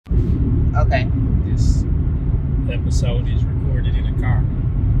Okay. This episode is recorded in a car.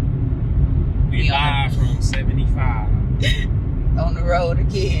 We live from 75. On the road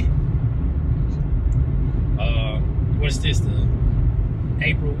again. What's this? The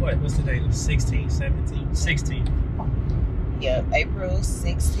April what? What's the date? 16, 17, 16. Yep, April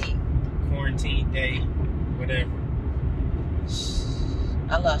 16th. Quarantine day, whatever.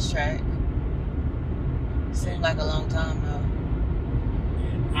 I lost track. Seemed like a long time though.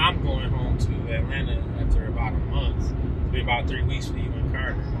 And I'm going home to Atlanta after about a month. It'll be about 3 weeks for you and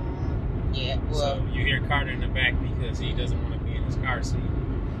Carter. Yeah, well, So you hear Carter in the back because he doesn't want to be in his car seat.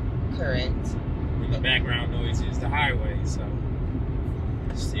 correct. And the background noise is the highway, so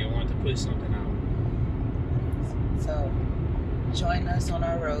I still want to put something out. So, join us on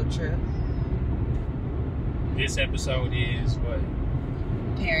our road trip. This episode is what?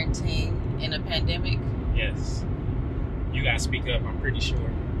 Parenting in a pandemic. Yes. You gotta speak up, I'm pretty sure.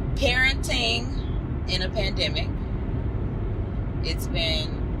 Parenting in a pandemic. It's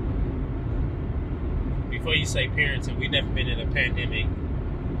been... Before you say parenting, we've never been in a pandemic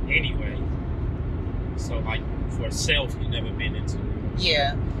anyway. So, like, for self, you've never been into it.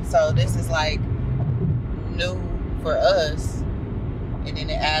 Yeah, so this is like new for us. And then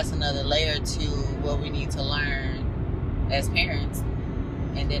it adds another layer to what we need to learn as parents.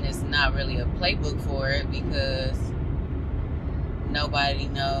 And then it's not really a playbook for it because nobody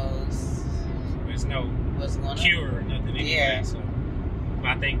knows There's no what's going on. cure or nothing anyway. Yeah. So,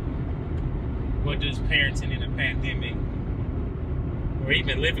 I think, what does parenting in a pandemic, or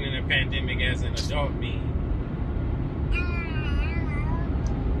even living in a pandemic as an adult mean?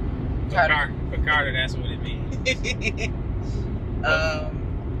 For Carter, that's what it means.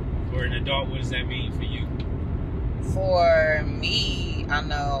 For an adult, what does that mean for you? For me, I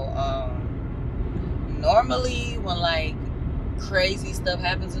know normally when like crazy stuff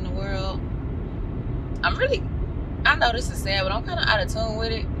happens in the world, I know this is sad, but I'm kind of out of tune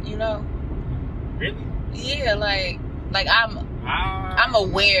with it, you know? Really? Yeah, like I'm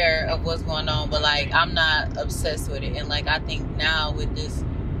aware of what's going on, but like I'm not obsessed with it. And like I think now with this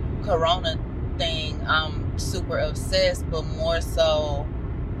corona thing, I'm super obsessed, but more so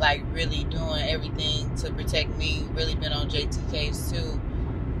like really doing everything to protect me. Really been on JTKs too.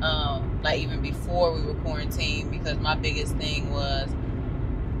 Like even before we were quarantined, because my biggest thing was,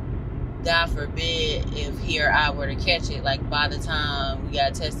 God forbid if he or I were to catch it, like by the time we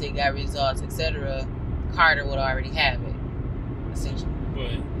got tested, got results, etc., Carter would already have it, essentially.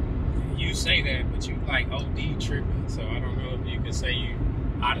 But you say that, but you like OD tripping, so I don't know if you could say you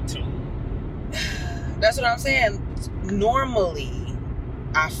out of tune. That's what I'm saying. Normally,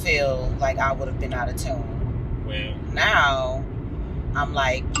 I feel like I would have been out of tune. Well, Now, I'm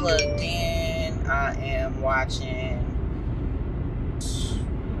like plugged in. I am watching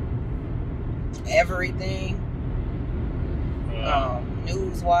everything,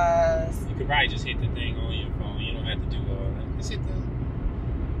 news-wise. you could probably just hit the thing on your phone. You don't have to do all that.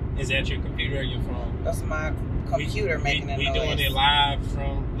 Is that your computer or your phone? That's my computer making a noise. We doing it literally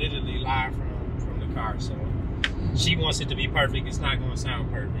live from the car. So she wants it to be perfect. It's not going to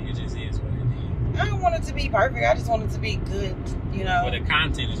sound perfect. It just is what it is. I don't want it to be perfect. I just want it to be good, you know. But the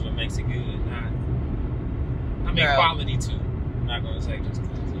content is what makes it good. Girl. Quality too. I'm not going to say just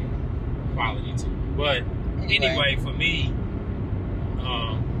content. Quality too. But anyway, for me,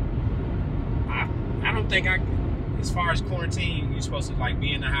 I don't think as far as quarantine, you're supposed to like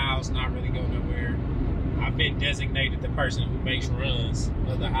be in the house, not really go nowhere. I've been designated the person who makes runs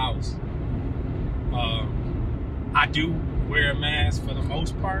of the house. I do wear a mask for the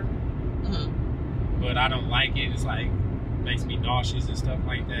most part, but I don't like it. It's like makes me nauseous and stuff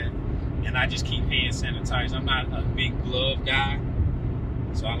like that. And I just keep hand sanitizer. I'm not a big glove guy,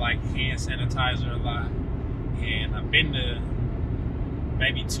 so I like hand sanitizer a lot. And I've been to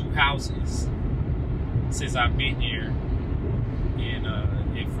maybe 2 houses since I've been here. And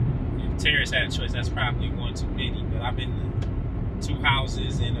if Terrace had a choice, that's probably one too many. But I've been to 2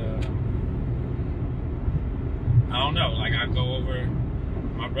 houses, and I don't know. Like I go over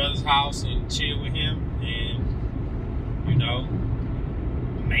my brother's house and chill with him, and you know,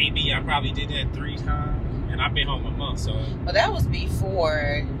 maybe I probably did that 3 times, and I've been home a month. So, but that was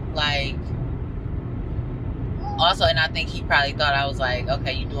before, like. Also, and I think he probably thought I was like,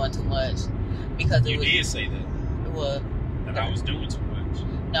 okay, you doing too much, because you did say that. Well, that I was doing too much.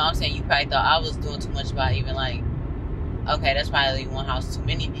 No, I'm saying you probably thought I was doing too much by even like, okay, that's probably 1 house too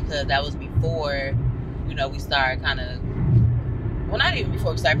many, because that was before, you know, we started kind of, well, not even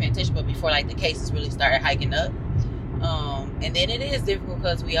before we started paying attention, but before like the cases really started hiking up. And then it is difficult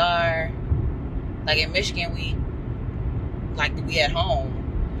because we are, like in Michigan, we at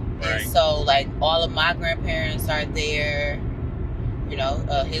home, And so, like, all of my grandparents are there. You know,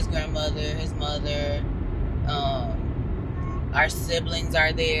 his grandmother, his mother, our siblings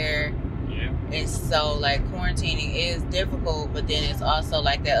are there. Yeah. And so, like, quarantining is difficult, but then it's also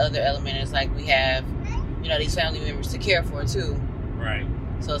like that other element. It's like we have, you know, these family members to care for too. Right.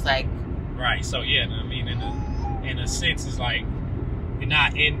 So it's like. Right. So yeah, I mean, in a sense, it's like you're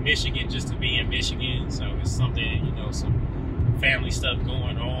not in Michigan just to be in Michigan. So it's something, you know, some family stuff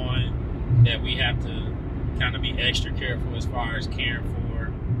going on that we have to kind of be extra careful as far as caring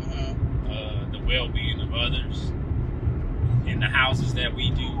for the well-being of others in the houses that we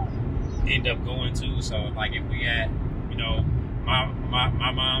do end up going to. So like if we at, you know,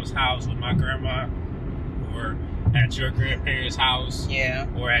 my mom's house with my grandma, or at your grandparents' house, yeah,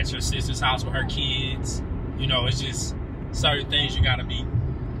 or at your sister's house with her kids, you know, it's just certain things you gotta be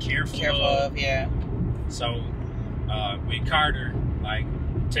careful of. Yeah. So with Carter, like,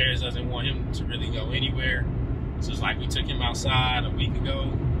 Terrence doesn't want him to really go anywhere. So it's like we took him outside a week ago,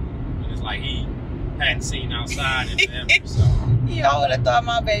 and it's like he hadn't seen outside in forever. So you know, I would have thought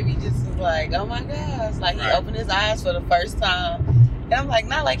my baby just was like, oh my gosh, like he opened his eyes for the first time, and I'm like,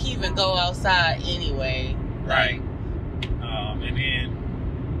 not like he even go outside anyway. Right. And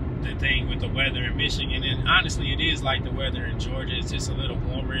then the thing with the weather in Michigan, and honestly, it is like the weather in Georgia. It's just a little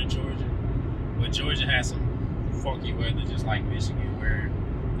warmer in Georgia, but Georgia has some funky weather, just like Michigan, where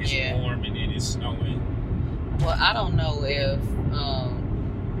it's warm and then it's snowing. Well, I don't know if,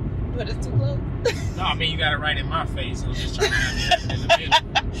 but it's too close. No, I mean, you got it right in my face. I'm just trying to have it in the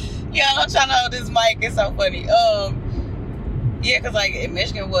middle. Yeah, I'm trying to hold this mic. It's so funny. Yeah, because like in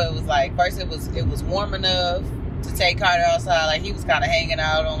Michigan, what it was like, first it was warm enough to take Carter outside. Like he was kind of hanging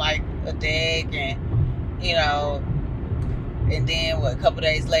out on like a deck, and you know, and then a couple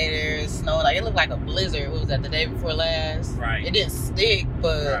days later it snowed. Like it looked like a blizzard. What was that, the day before last? Right. It didn't stick,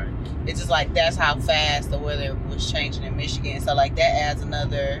 but it's just like that's how fast the weather was changing in Michigan. So like that adds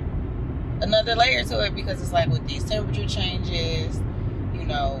another layer to it, because it's like with these temperature changes, you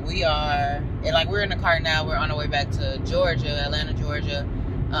know, we're in the car now. We're on our way back to Georgia, Atlanta, Georgia.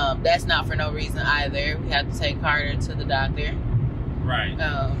 That's not for no reason either. We have to take Carter to the doctor. Right.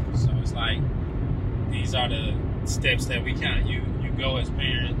 So it's like these are the steps that we kind of you go as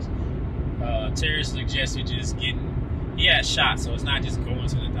parents. Terry suggested just he has shots, so it's not just going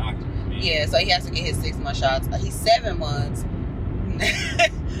to the doctor. Yeah, so he has to get his 6-month shots. He's 7 months.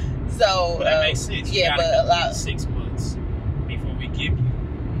 So that makes sense. Yeah, but 6 months before we give you.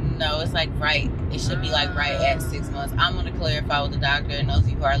 No, it's like it should be like right at 6 months. I'm gonna clarify with the doctor, and those of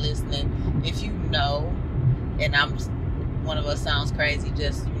you who are listening, if you know, and one of us sounds crazy,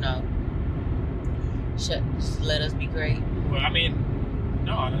 just you know, just let us be great. Well, I mean,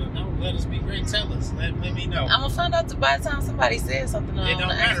 no, let us be great. Tell us. Let me know. I'm gonna find out by the time somebody says something. It don't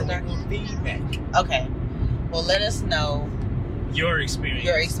matter. We want feedback. Okay. Well, let us know your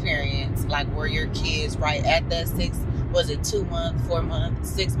experience. Like, were your kids right at that 2 month, 4 month,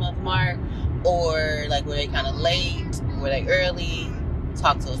 6 month mark, or like were they kind of late? Were they early?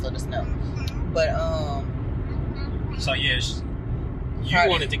 Talk to us. Let us know. But So yes, you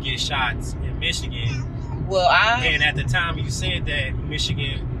wanted to get shots in Michigan. Well, and at the time you said that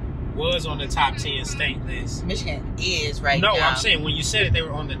Michigan was on the top 10 state list. Michigan is right now. No, I'm saying when you said it, they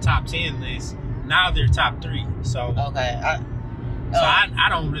were on the top 10 list. Now they're top 3. So okay. I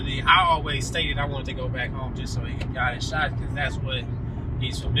don't really. I always stated I wanted to go back home just so he got his shots, because that's what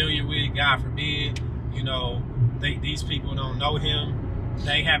he's familiar with. God forbid, you know, these people don't know him.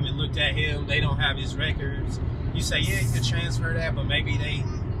 They haven't looked at him. They don't have his records. You say, yeah, you could transfer that, but maybe they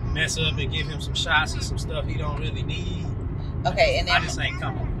mess up and give him some shots and some stuff he don't really need. Okay, and then I just ain't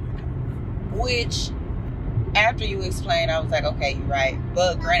coming. Which, after you explained, I was like, okay, you're right.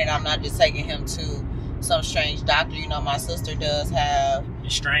 But granted, I'm not just taking him to some strange doctor. You know, my sister does have.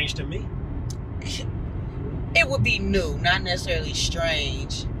 It's strange to me. It would be new, not necessarily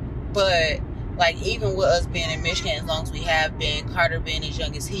strange, but like even with us being in Michigan, as long as we have been, Carter being as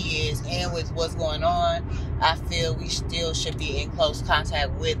young as he is, and with what's going on, I feel we still should be in close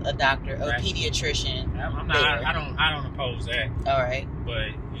contact with a doctor, a pediatrician. I'm not. I don't oppose that. All right. But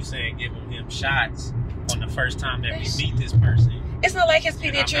you saying giving him shots on the first time that we meet this person? It's not like his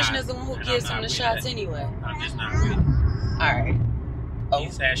pediatrician is the one who gives him the shots anyway. I'm just not with it. All right.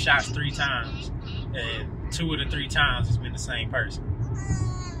 He's had shots 3 times, and 2 of the 3 times it's been the same person.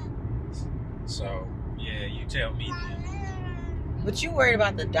 So, yeah, you tell me then. But you worried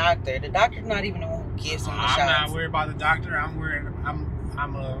about the doctor. The doctor's not even the one who gives him the shots. I'm not worried about the doctor.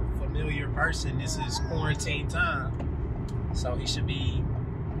 I'm a familiar person. This is quarantine time. So he should be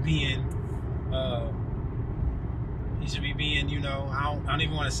being He should be being, you know, I don't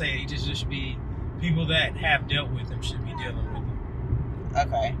even want to say it. He just should be people that have dealt with him should be dealing with him.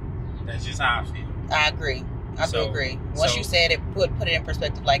 Okay. That's just how I feel. I agree. I do agree. Once you said it, put it in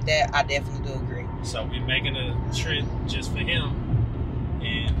perspective like that, I definitely do agree. So we're making a trip just for him,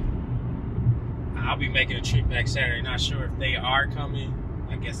 and I'll be making a trip back Saturday. Not sure if they are coming.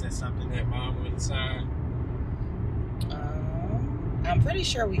 I guess that's something that Mom would decide. I'm pretty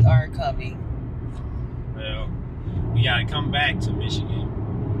sure we are coming. Well, we gotta come back to Michigan,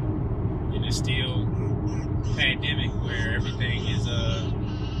 and it's still pandemic where everything is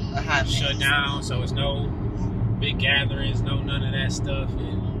shut down. So it's no big gatherings, none of that stuff.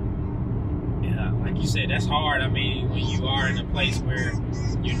 And yeah, like you said, that's hard. I mean, when you are in a place where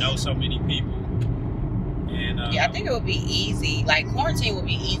you know so many people. And yeah, I think it would be easy. Like quarantine would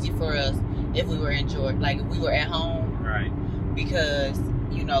be easy for us if we were in Georgia, like if we were at home. Right. Because,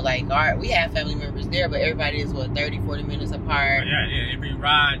 you know, like we have family members there, but everybody is 30, 40 minutes apart. Yeah. Every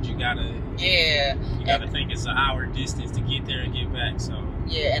ride you gotta think it's an hour distance to get there and get back. So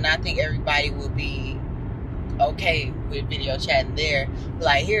yeah, and I think everybody would be okay with video chatting there.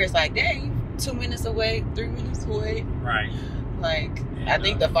 Like here it's like, dang, 2 minutes away, 3 minutes away. Right. Like I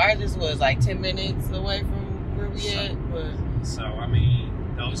think the farthest was like 10 minutes away from where we at. But so I mean,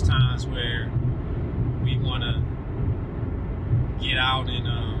 those times where we wanna get out and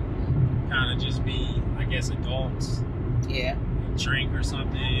kind of just be, I guess, adults. Yeah. Drink or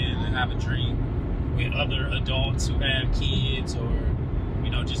something, and have a drink with other adults who have kids, or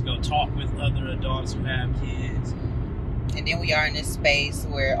you know, just go talk with other adults who have kids. And then we are in this space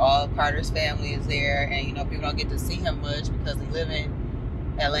where all Carter's family is there, and you know, people don't get to see him much because he live in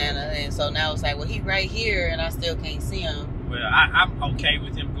Atlanta, and so now it's like, well, he right here, and I still can't see him. Well, I'm okay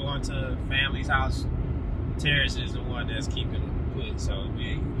with him going to family's house. Terrence is the one that's keeping him put, so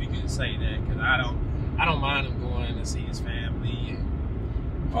we can say that, because I don't mind him going to see his family.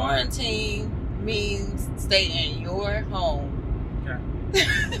 And quarantine means stay in your home. Okay.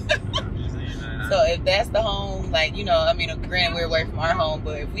 So if that's the home, like, you know, I mean, granted we're away from our home,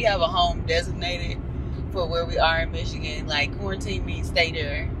 but if we have a home designated for where we are in Michigan, like quarantine means stay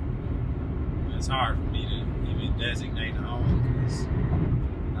there. It's hard for me to even designate a home, because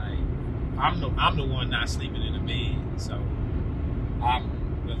like I'm the one not sleeping in the bed, so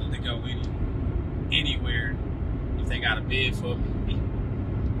I'm willing to go anywhere if they got a bed for me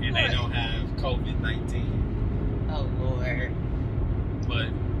and they don't have COVID-19. Oh Lord. But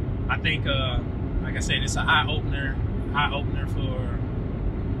I think, like I said, it's an eye opener for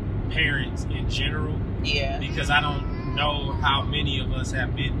parents in general. Yeah. Because I don't know how many of us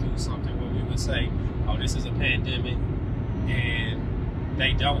have been through something where we would say, "Oh, this is a pandemic," and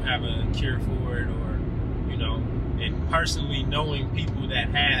they don't have a cure for it, or you know. And personally knowing people that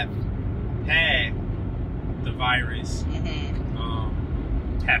have had the virus,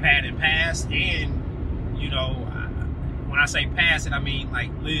 have had it passed, and you know, when I say pass it, I mean like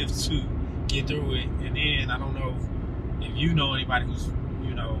lived to get through it. And then I don't know if you know anybody who's,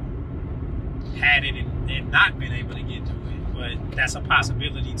 you know, had it and not been able to get through it, but that's a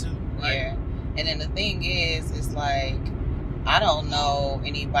possibility too, right? Yeah. And then the thing is, it's like, I don't know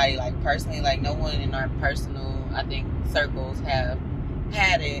anybody like personally, like no one in our personal, I think, circles have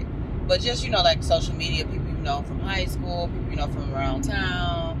had it, but just, you know, like social media, people you know from high school, people you know from around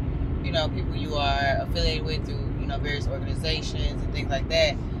town, you know, people you are affiliated with through, you know, various organizations and things like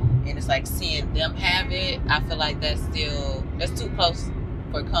that. And it's like seeing them have it, I feel like that's too close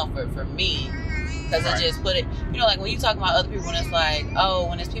for comfort for me, because it just put it, you know, like when you talk about other people, when it's like, oh,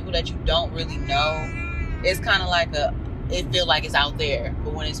 when it's people that you don't really know, it's kind of like it feel like it's out there.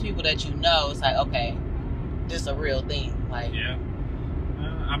 But when it's people that you know, it's like, okay, this is a real thing. Like, yeah.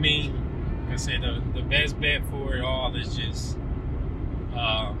 I mean, like I said, the best bet for it all is just,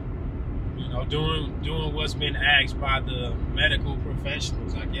 you know, doing what's been asked by the medical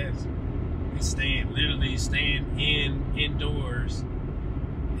professionals, I guess. And staying indoors,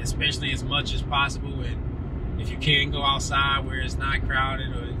 especially as much as possible. And if you can go outside where it's not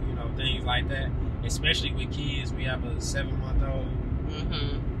crowded, or, you know, things like that. Especially with kids, we have a 7-month-old,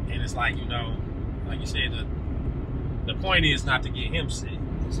 and it's like, you know, like you said, the point is not to get him sick.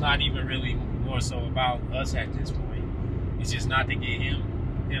 It's not even really more so about us at this point. It's just not to get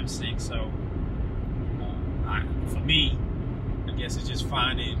him sick. So, for me, I guess it's just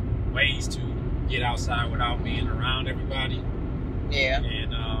finding ways to get outside without being around everybody. Yeah.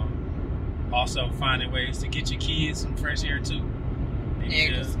 And also finding ways to get your kids some fresh air too.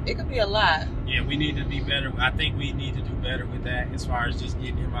 Yeah, it could be a lot. Yeah, we need to be better. I think we need to do better with that as far as just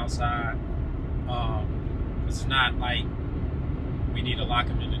getting him outside. It's not like we need to lock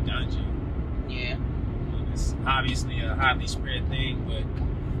him in a dungeon. Yeah. You it's obviously a highly spread thing, but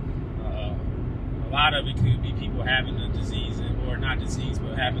a lot of it could be people having the disease, or not disease,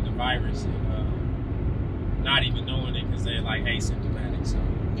 but having the virus and not even knowing it because they're like asymptomatic. So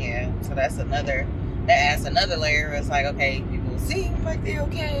yeah, so that adds another layer. It's like, okay, people seem like they're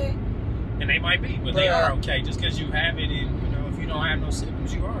okay, and they might be, but they are okay just because you have it, and if you don't have no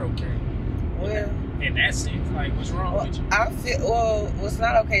symptoms, you are okay. Well, in that sense, like, what's wrong with you? I feel what's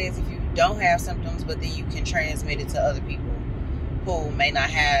not okay is if you don't have symptoms, but then you can transmit it to other people who may not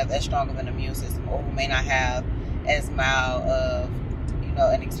have as strong of an immune system, or who may not have as mild of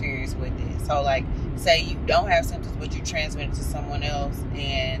an experience with it. So like, say you don't have symptoms, but you transmit it to someone else,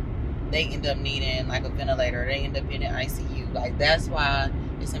 and they end up needing like a ventilator, they end up in an ICU. Like, that's why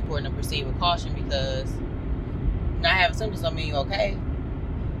it's important to proceed with caution, because not having symptoms don't mean you're okay.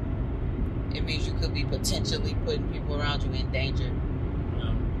 It means you could be potentially putting people around you in danger.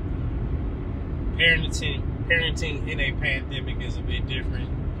 Parenting in a pandemic is a bit different.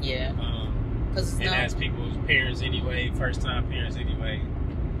 Yeah. Because as people's parents anyway, first-time parents anyway.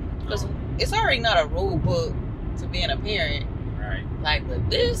 Because it's already not a rule book to being a parent. Right. Like, but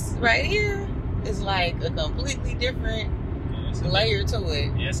this right here is like a completely different layer to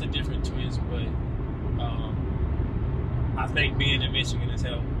it. Yeah, it's a different twist, but I think being in Michigan has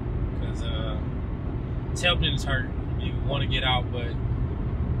helped. Because it's helped and it's hurt. You want to get out, but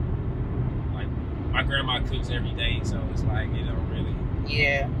like, my grandma cooks every day, so it's like it don't really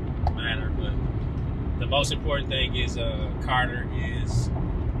matter. But the most important thing is Carter is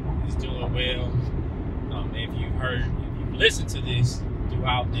doing well. If you've listened to this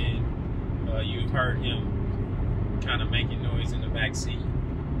throughout, then you've heard him kind of making noise in the back seat.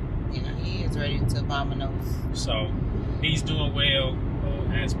 Yeah, he is ready to vominos. So he's doing well.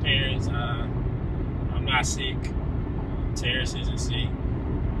 As parents, I'm not sick. Terrace isn't sick.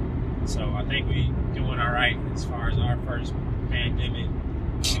 So I think we doing all right as far as our first pandemic.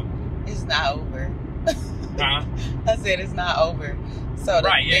 It's not over. Huh? I said it's not over. So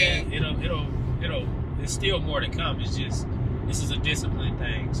right, yeah, it'll. There's still more to come. It's just, this is a discipline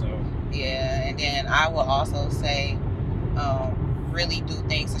thing. So yeah, and then I will also say, really do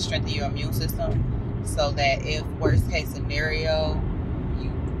things to strengthen your immune system, so that if worst case scenario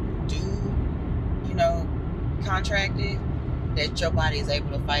you do, contract it, that your body is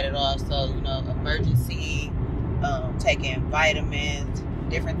able to fight it off. So emergency, taking vitamins,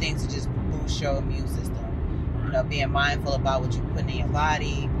 different things to just boost your immune system. Being mindful about what you're putting in your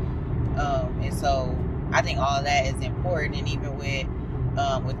body, and so I think all of that is important. And even with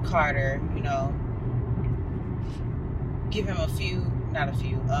Carter, give him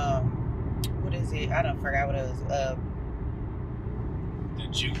what is it? I don't forget what it was. The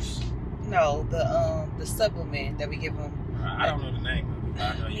juice. No, the supplement that we give him. I don't know the name of it.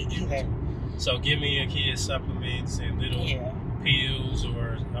 I know you give it. So giving your kids supplements and little pills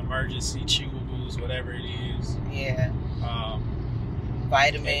or emergency chewables, whatever it is. Yeah.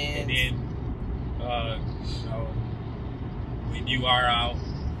 Vitamins. And then, when you are out,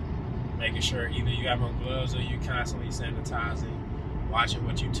 making sure either you have on gloves or you constantly sanitizing, watching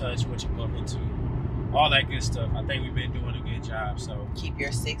what you touch, what you bump into, all that good stuff. I think we've been doing a good job. So keep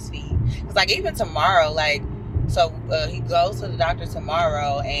your 6 feet. Because like even tomorrow, he goes to the doctor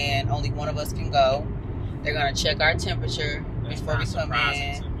tomorrow, and only one of us can go. They're gonna check our temperature before we come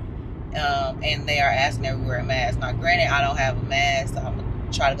in. And they are asking that we wear a mask. Now, granted, I don't have a mask, so I'm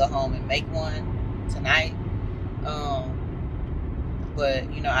gonna try to go home and make one tonight. But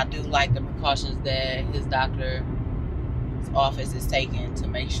I do like the precautions that his doctor's office is taking to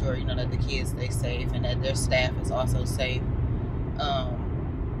make sure that the kids stay safe and that their staff is also safe.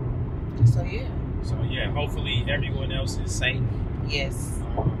 So yeah, hopefully everyone else is safe. Yes.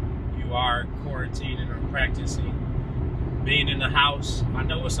 You are quarantining or practicing being in the house. I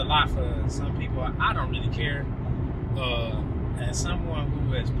know it's a lot for some people. I don't really care. As someone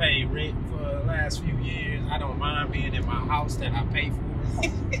who has paid rent for the last few years, I don't mind being in my house that I pay for.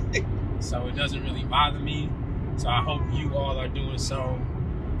 So it doesn't really bother me. So I hope you all are doing so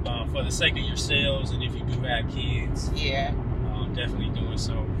for the sake of yourselves, and if you do have kids, definitely doing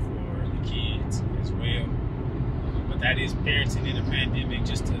so for the kids as well. But that is parenting in a pandemic.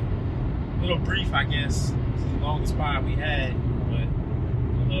 Just a little brief, I guess. It's the longest pod we had, but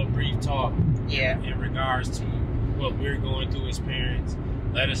a little brief talk in regards to what we're going through as parents.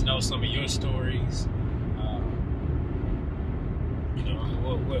 Let us know some of your stories.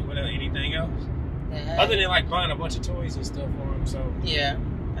 What anything else? Other than like buying a bunch of toys and stuff for him. So yeah,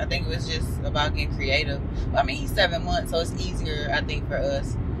 I think it was just about getting creative. I mean, he's 7 months, so it's easier, I think, for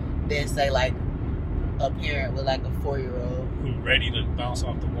us than say like a parent with like a 4-year-old who's ready to bounce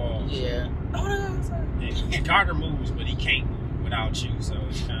off the walls. Yeah. I want to go outside. And Carter moves, but he can't move without you, so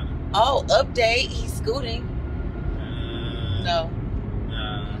it's kind of. Oh, update. He's scooting. No.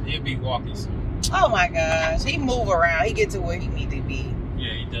 He'll be walking soon. Oh my gosh. He move around. He get to where he need to be.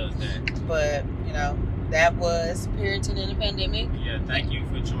 Yeah, he does that. But, you know, that was Parenting in the Pandemic. Yeah, thank you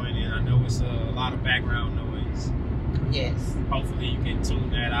for joining. I know it's a lot of background noise. Yes. Hopefully you can tune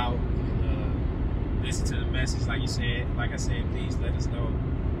that out and listen to the message. Like I said, please let us know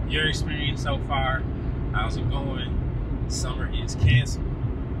your experience so far. How's it going? Summer is canceled.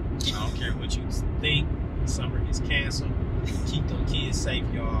 I don't care what you think. Summer is canceled. Keep them kids safe,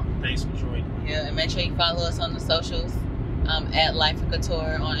 y'all. Thanks for joining. Yeah, and make sure you follow us on the socials. At Life of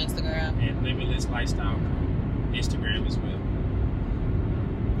Couture on Instagram. And Limitless Lifestyle Crew, Instagram as well.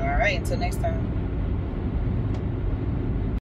 All right, until next time.